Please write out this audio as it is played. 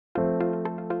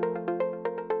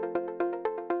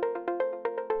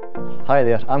Hi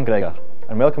there, I'm Gregor,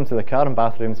 and welcome to the Carron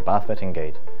Bathrooms Bath Fitting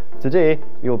Guide. Today,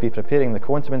 we will be preparing the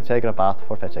Quantum Integra bath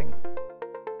for fitting.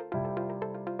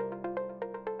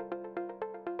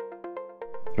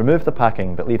 Remove the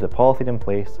packing, but leave the polythene in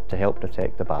place to help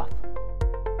protect the bath.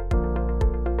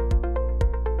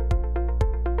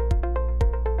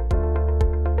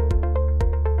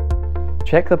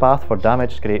 Check the bath for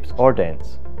damaged scrapes or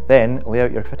dents, then lay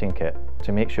out your fitting kit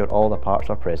to make sure all the parts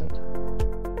are present.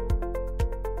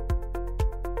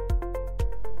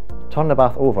 Turn the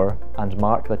bath over and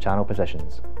mark the channel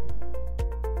positions.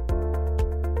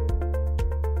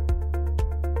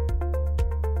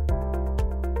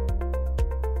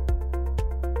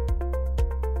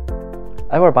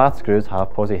 Our bath screws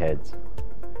have posi heads.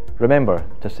 Remember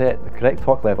to set the correct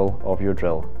torque level of your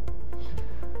drill.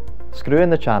 Screw in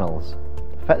the channels.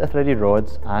 Fit the threaded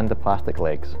rods and the plastic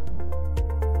legs.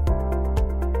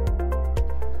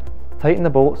 Tighten the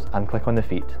bolts and click on the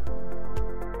feet.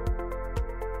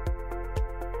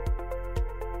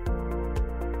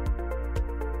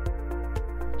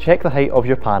 Check the height of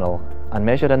your panel and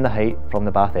measure in the height from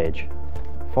the bath edge.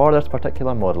 For this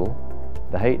particular model,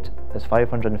 the height is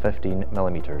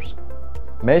 515mm.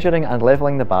 Measuring and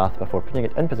levelling the bath before putting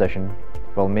it in position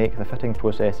will make the fitting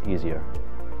process easier.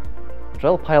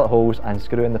 Drill pilot holes and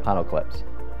screw in the panel clips.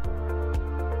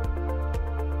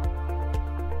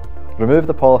 Remove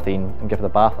the polythene and give the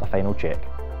bath a final check.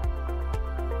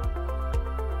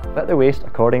 Fit the waste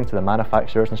according to the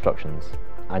manufacturer's instructions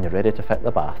and you're ready to fit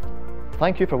the bath.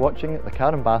 Thank you for watching the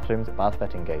Carron Bathrooms Bath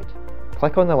Fitting Guide.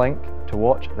 Click on the link to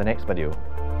watch the next video.